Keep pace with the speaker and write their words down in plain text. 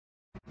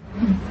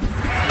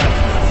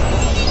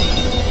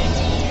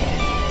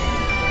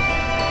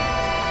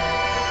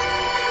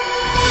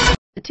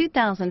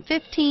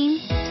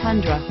2015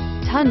 Tundra.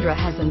 Tundra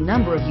has a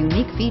number of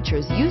unique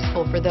features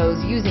useful for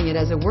those using it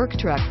as a work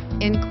truck,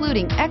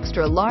 including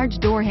extra large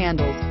door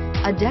handles,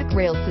 a deck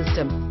rail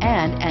system,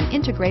 and an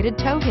integrated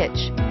tow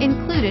hitch.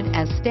 Included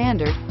as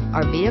standard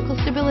are vehicle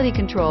stability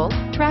control,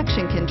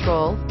 traction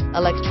control,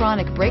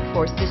 electronic brake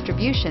force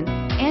distribution,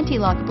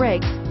 anti-lock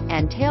brakes,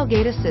 and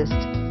tailgate assist.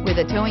 With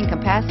a towing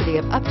capacity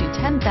of up to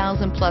 10,000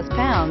 plus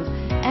pounds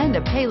and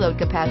a payload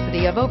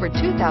capacity of over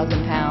 2,000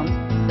 pounds,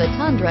 the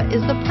Tundra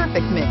is the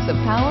perfect mix of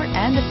power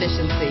and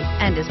efficiency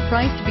and is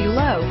priced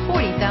below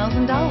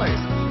 $40,000.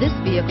 This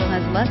vehicle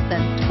has less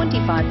than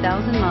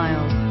 25,000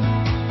 miles.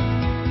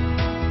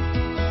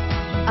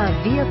 A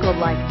vehicle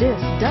like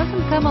this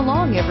doesn't come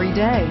along every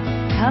day.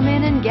 Come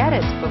in and get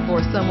it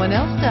before someone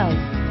else does.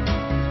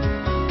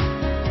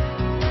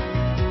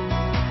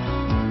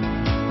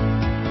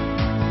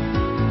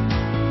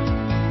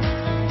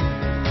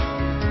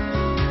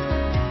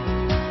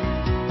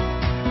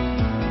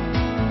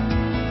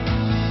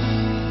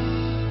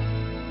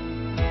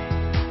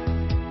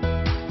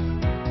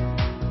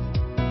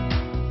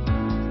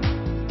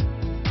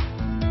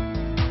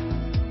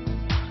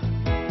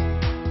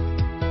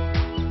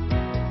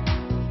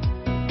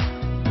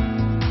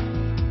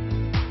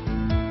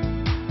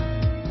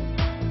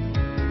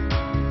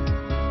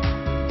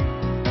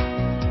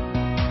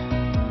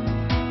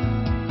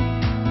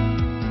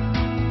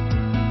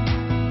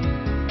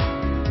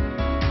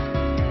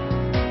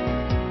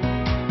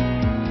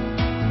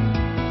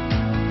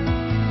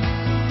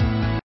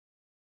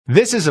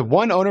 This is a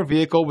one-owner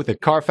vehicle with a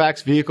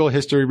Carfax Vehicle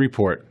History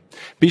Report.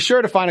 Be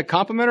sure to find a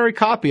complimentary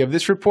copy of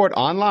this report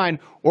online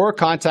or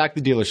contact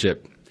the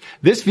dealership.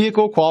 This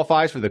vehicle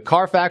qualifies for the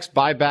Carfax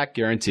Buyback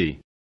Guarantee.